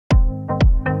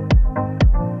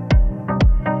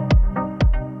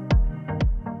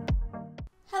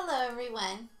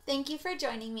everyone. Thank you for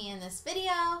joining me in this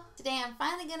video. Today I'm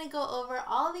finally going to go over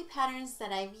all the patterns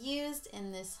that I've used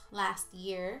in this last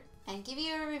year and give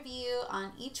you a review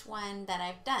on each one that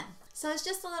I've done. So it's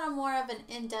just a little more of an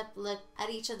in-depth look at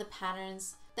each of the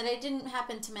patterns that I didn't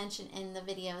happen to mention in the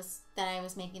videos that I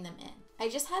was making them in. I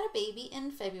just had a baby in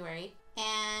February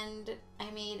and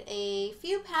I made a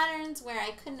few patterns where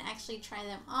I couldn't actually try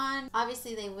them on.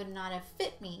 Obviously they would not have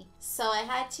fit me, so I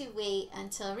had to wait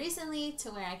until recently to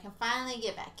where I can finally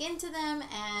get back into them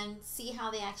and see how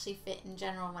they actually fit in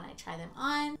general when I try them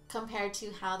on compared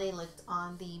to how they looked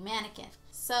on the mannequin.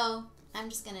 So I'm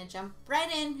just gonna jump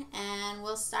right in and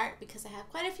we'll start because I have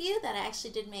quite a few that I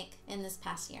actually did make in this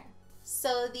past year.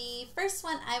 So the first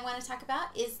one I want to talk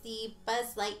about is the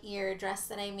Buzz Lightyear dress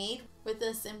that I made with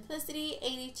the Simplicity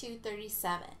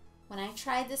 8237. When I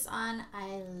tried this on, I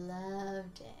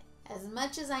loved it as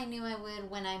much as I knew I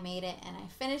would when I made it, and I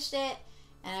finished it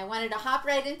and I wanted to hop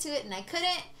right into it and I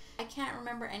couldn't. I can't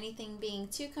remember anything being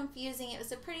too confusing. It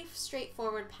was a pretty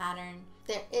straightforward pattern.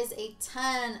 There is a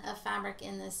ton of fabric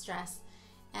in this dress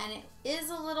and it is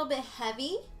a little bit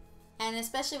heavy. And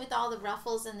especially with all the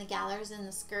ruffles and the gallows in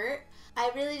the skirt, I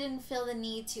really didn't feel the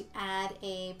need to add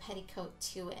a petticoat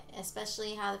to it,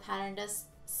 especially how the pattern does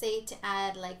say to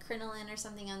add like crinoline or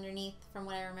something underneath from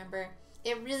what I remember.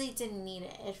 It really didn't need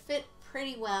it. It fit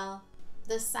pretty well.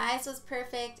 The size was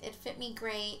perfect. It fit me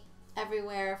great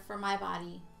everywhere for my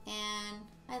body. And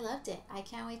I loved it. I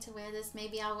can't wait to wear this.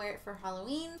 Maybe I'll wear it for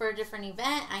Halloween, for a different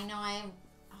event. I know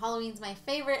Halloween's my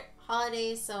favorite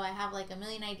holiday, so I have like a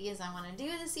million ideas I want to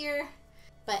do this year.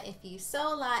 But if you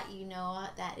sew a lot, you know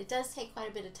that it does take quite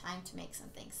a bit of time to make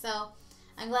something. So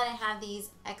I'm glad I have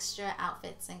these extra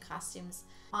outfits and costumes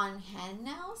on hand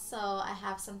now, so I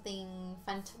have something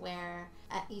fun to wear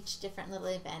at each different little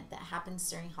event that happens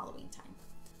during Halloween time.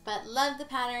 But love the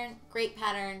pattern, great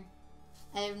pattern.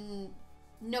 I have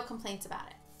no complaints about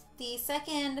it. The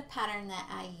second pattern that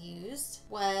I used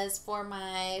was for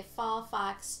my Fall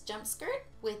Fox jump skirt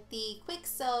with the Kwik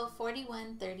Sew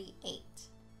 4138.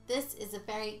 This is a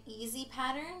very easy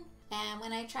pattern, and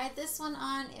when I tried this one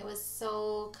on, it was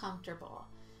so comfortable.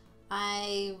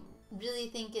 I really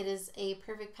think it is a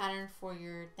perfect pattern for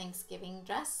your Thanksgiving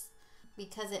dress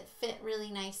because it fit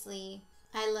really nicely.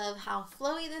 I love how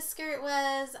flowy this skirt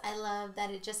was. I love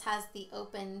that it just has the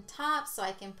open top so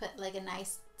I can put like a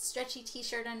nice stretchy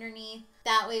t-shirt underneath.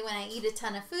 That way when I eat a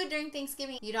ton of food during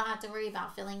Thanksgiving, you don't have to worry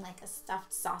about feeling like a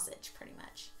stuffed sausage pretty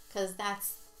much, because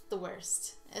that's the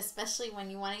worst, especially when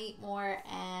you want to eat more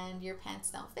and your pants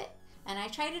don't fit. And I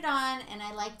tried it on and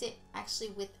I liked it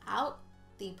actually without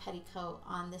the petticoat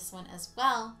on this one as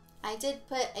well. I did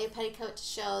put a petticoat to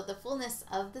show the fullness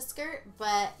of the skirt,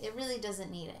 but it really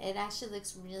doesn't need it. It actually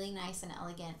looks really nice and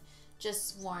elegant,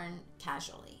 just worn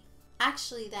casually.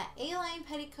 Actually, that A-line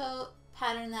petticoat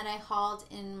pattern that I hauled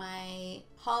in my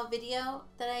haul video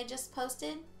that I just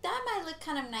posted, that might look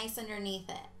kind of nice underneath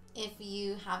it if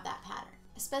you have that pattern,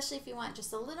 especially if you want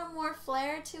just a little more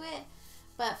flair to it.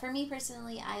 But for me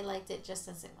personally, I liked it just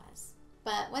as it was.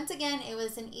 But once again, it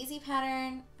was an easy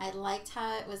pattern. I liked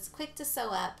how it was quick to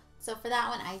sew up. So for that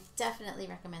one, I definitely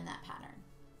recommend that pattern.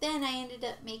 Then I ended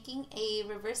up making a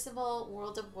reversible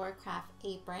World of Warcraft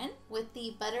apron with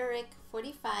the Butterick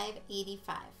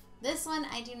 4585. This one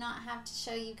I do not have to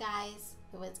show you guys.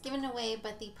 It was given away,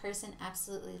 but the person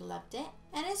absolutely loved it.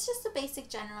 And it's just a basic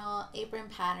general apron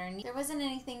pattern. There wasn't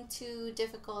anything too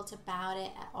difficult about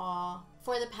it at all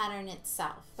for the pattern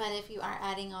itself. But if you are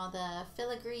adding all the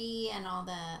filigree and all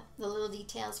the little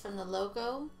details from the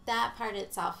logo, that part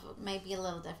itself might be a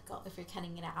little difficult if you're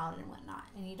cutting it out and whatnot,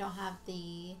 and you don't have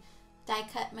the die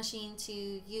cut machine to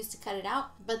use to cut it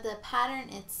out. But the pattern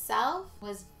itself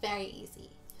was very easy.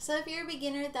 So if you're a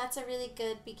beginner, that's a really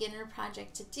good beginner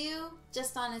project to do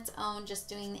just on its own, just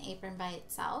doing the apron by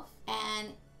itself. And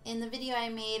in the video I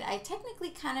made, I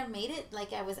technically kind of made it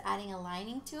like I was adding a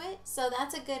lining to it. So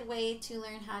that's a good way to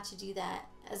learn how to do that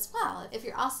as well if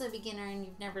you're also a beginner and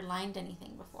you've never lined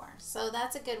anything before. So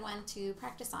that's a good one to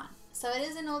practice on. So it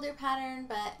is an older pattern,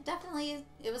 but definitely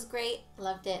it was great.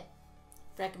 Loved it.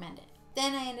 Recommend it.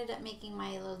 Then I ended up making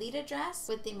my Lolita dress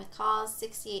with the McCall's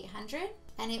 6800.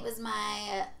 And it was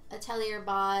my Atelier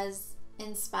Boz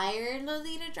inspired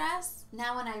Lolita dress.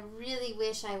 Now one I really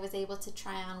wish I was able to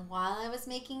try on while I was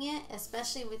making it,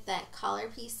 especially with that collar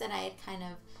piece that I had kind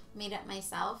of made up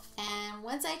myself. And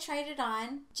once I tried it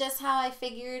on, just how I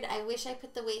figured, I wish I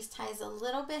put the waist ties a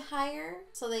little bit higher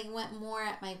so they went more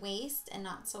at my waist and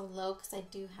not so low, because I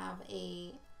do have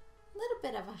a little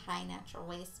bit of a high natural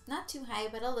waist. Not too high,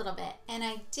 but a little bit. And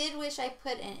I did wish I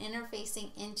put an interfacing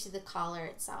into the collar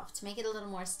itself to make it a little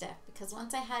more stiff, because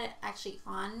once I had it actually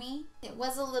on me, it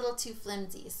was a little too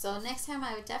flimsy. So next time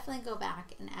I would definitely go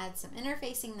back and add some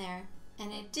interfacing there.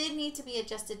 And it did need to be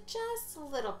adjusted just a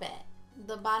little bit.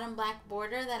 The bottom black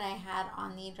border that I had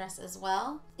on the dress as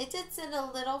well, it did sit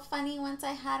a little funny once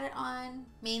I had it on,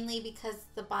 mainly because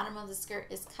the bottom of the skirt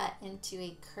is cut into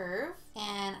a curve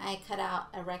and I cut out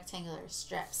a rectangular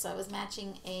strip, so it was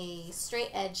matching a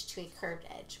straight edge to a curved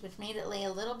edge, which made it lay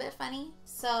a little bit funny.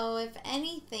 So if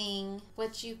anything,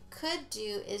 what you could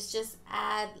do is just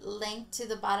add length to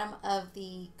the bottom of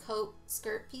the coat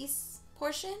skirt piece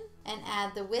portion and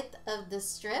add the width of the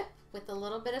strip with a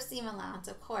little bit of seam allowance,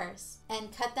 of course,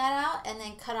 and cut that out, and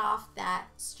then cut off that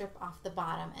strip off the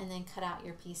bottom, and then cut out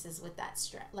your pieces with that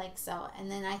strip, like so.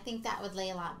 And then I think that would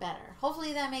lay a lot better.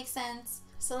 Hopefully that makes sense.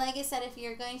 So like I said, if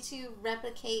you're going to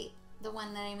replicate the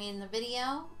one that I made in the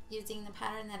video using the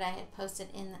pattern that I had posted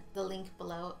in the link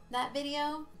below that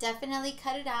video, definitely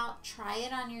cut it out, try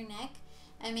it on your neck,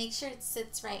 and make sure it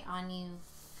sits right on you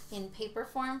in paper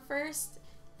form first,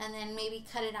 and then maybe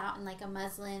cut it out in like a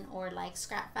muslin or like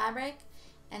scrap fabric,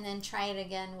 and then try it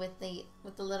again with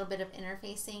a little bit of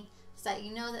interfacing, so that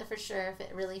you know that for sure if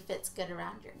it really fits good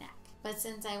around your neck. But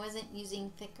since I wasn't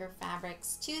using thicker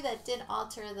fabrics too, that did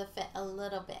alter the fit a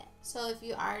little bit. So if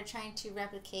you are trying to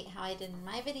replicate how I did in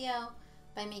my video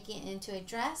by making it into a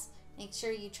dress, make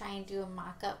sure you try and do a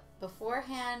mock-up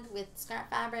beforehand with scrap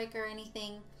fabric or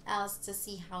anything else to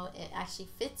see how it actually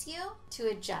fits you to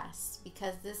adjust,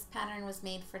 because this pattern was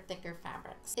made for thicker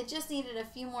fabrics. It just needed a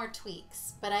few more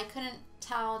tweaks, but I couldn't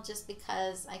tell just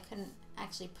because I couldn't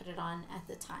actually put it on at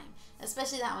the time.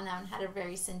 Especially that one had a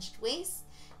very cinched waist,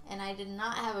 and I did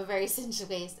not have a very cinched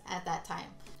waist at that time.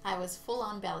 I was full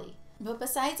on belly. But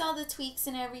besides all the tweaks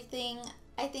and everything,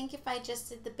 I think if I just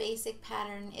did the basic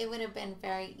pattern, it would have been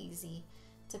very easy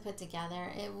to put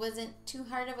together. It wasn't too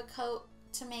hard of a coat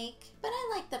to make, but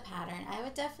I like the pattern. I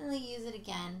would definitely use it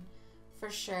again for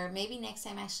sure. Maybe next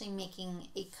time actually making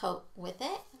a coat with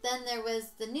it. Then there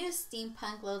was the new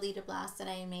Steampunk Lolita blouse that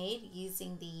I made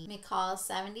using the McCall's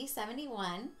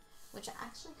 7071, which I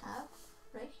actually have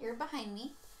right here behind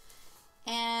me.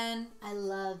 And I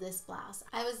love this blouse.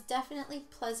 I was definitely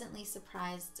pleasantly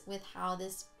surprised with how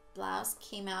this blouse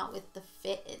came out with the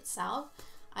fit itself.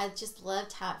 I just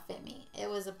loved how it fit me. It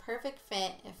was a perfect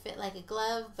fit. It fit like a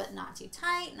glove, but not too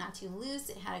tight, not too loose.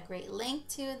 It had a great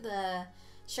length to the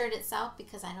shirt itself,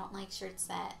 because I don't like shirts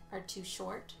that are too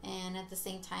short, and at the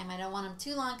same time I don't want them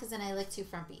too long because then I look too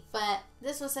frumpy. But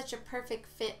this was such a perfect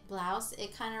fit blouse.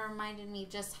 It kind of reminded me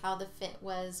just how the fit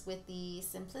was with the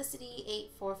Simplicity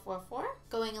 8444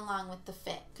 going along with the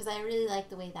fit, because I really like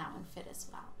the way that one fit as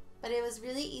well. But it was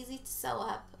really easy to sew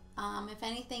up. If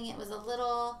anything, it was a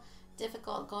little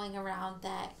difficult going around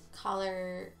that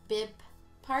collar bib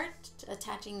part,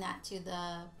 attaching that to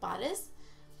the bodice,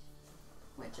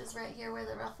 which is right here where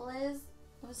the ruffle is.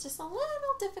 It was just a little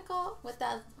difficult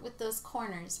with those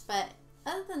corners, but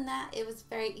other than that, it was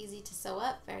very easy to sew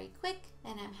up, very quick,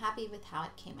 and I'm happy with how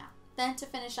it came out. Then to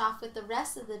finish off with the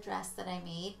rest of the dress that I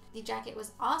made, the jacket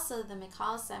was also the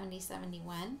McCall's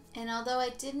 7071, and although I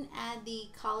didn't add the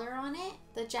collar on it,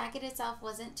 the jacket itself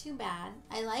wasn't too bad.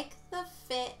 I like the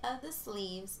fit of the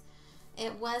sleeves.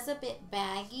 It was a bit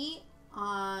baggy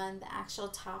on the actual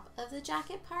top of the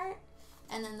jacket part,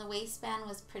 and then the waistband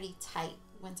was pretty tight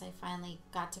once I finally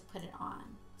got to put it on.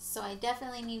 So I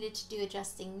definitely needed to do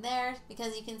adjusting there,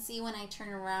 because you can see when I turn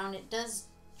around it does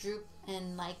droop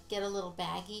and like get a little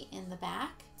baggy in the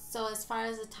back. So as far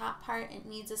as the top part, it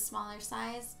needs a smaller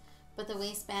size, but the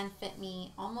waistband fit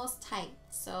me almost tight.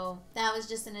 So that was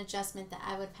just an adjustment that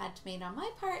I would have had to make on my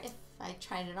part if I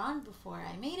tried it on before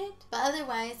I made it. But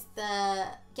otherwise, the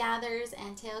gathers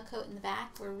and tailcoat in the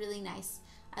back were really nice.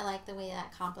 I like the way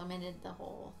that complemented the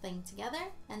whole thing together.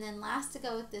 And then last to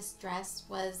go with this dress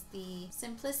was the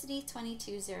Simplicity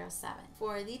 2207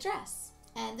 for the dress.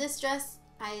 And this dress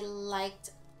I liked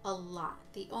a lot.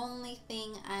 The only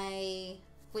thing I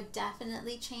would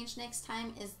definitely change next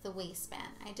time is the waistband.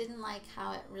 I didn't like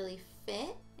how it really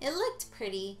fit. It looked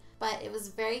pretty, but it was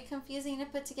very confusing to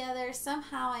put together.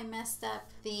 Somehow I messed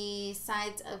up the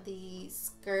sides of the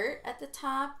skirt at the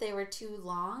top. They were too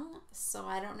long, so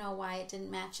I don't know why it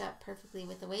didn't match up perfectly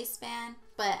with the waistband,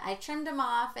 but I trimmed them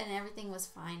off and everything was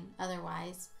fine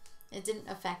otherwise. It didn't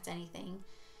affect anything.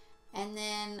 And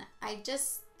then I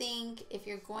just think if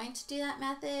you're going to do that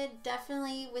method,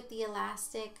 definitely with the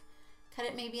elastic, cut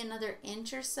it maybe another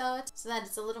inch or so that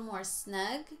it's a little more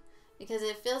snug, because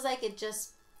it feels like it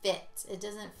just fits. It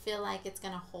doesn't feel like it's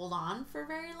gonna hold on for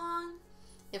very long.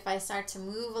 if I start to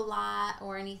move a lot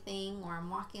or anything, or I'm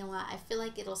walking a lot, I feel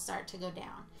like it'll start to go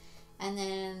down. And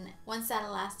then once that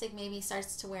elastic maybe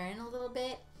starts to wear in a little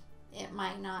bit, it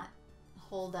might not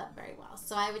hold up very well.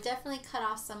 So I would definitely cut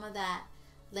off some of that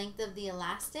length of the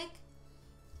elastic,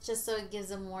 just so it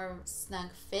gives a more snug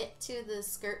fit to the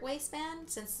skirt waistband,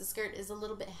 since the skirt is a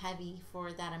little bit heavy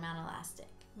for that amount of elastic.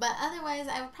 But otherwise,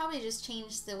 I would probably just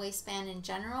change the waistband in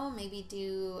general, maybe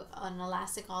do an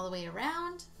elastic all the way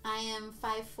around. I am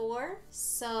 5'4",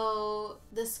 so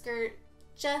the skirt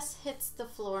just hits the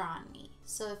floor on me.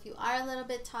 So if you are a little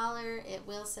bit taller, it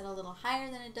will sit a little higher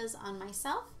than it does on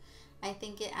myself. I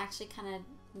think it actually kind of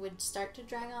would start to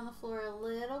drag on the floor a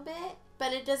little bit,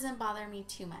 but it doesn't bother me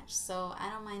too much, so I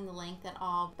don't mind the length at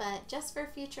all. But just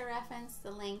for future reference,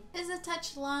 the length is a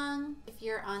touch long if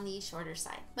you're on the shorter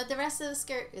side. But the rest of the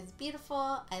skirt is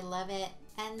beautiful. I love it.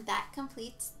 And that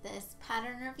completes this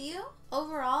pattern review.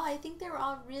 Overall, I think they were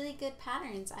all really good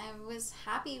patterns. I was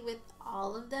happy with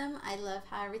all of them. I love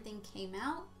how everything came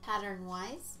out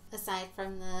pattern-wise, aside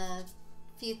from the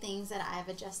few things that I've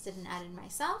adjusted and added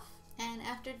myself. And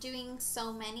after doing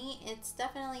so many, it's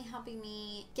definitely helping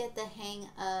me get the hang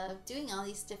of doing all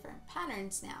these different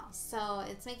patterns now. So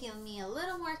it's making me a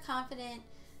little more confident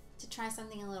to try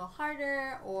something a little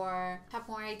harder, or have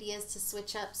more ideas to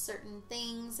switch up certain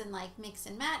things and like mix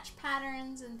and match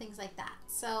patterns and things like that.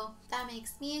 So that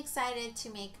makes me excited to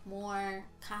make more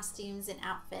costumes and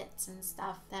outfits and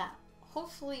stuff that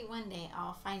hopefully one day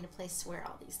I'll find a place to wear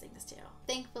all these things to.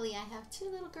 Thankfully, I have 2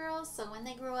 little girls, so when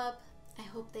they grow up, I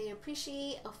hope they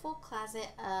appreciate a full closet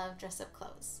of dress-up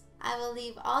clothes. I will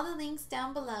leave all the links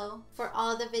down below for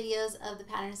all the videos of the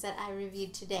patterns that I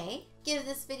reviewed today. Give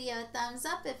this video a thumbs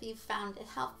up if you found it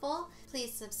helpful.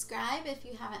 Please subscribe if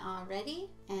you haven't already.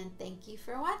 And thank you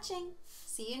for watching.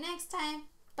 See you next time.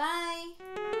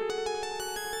 Bye!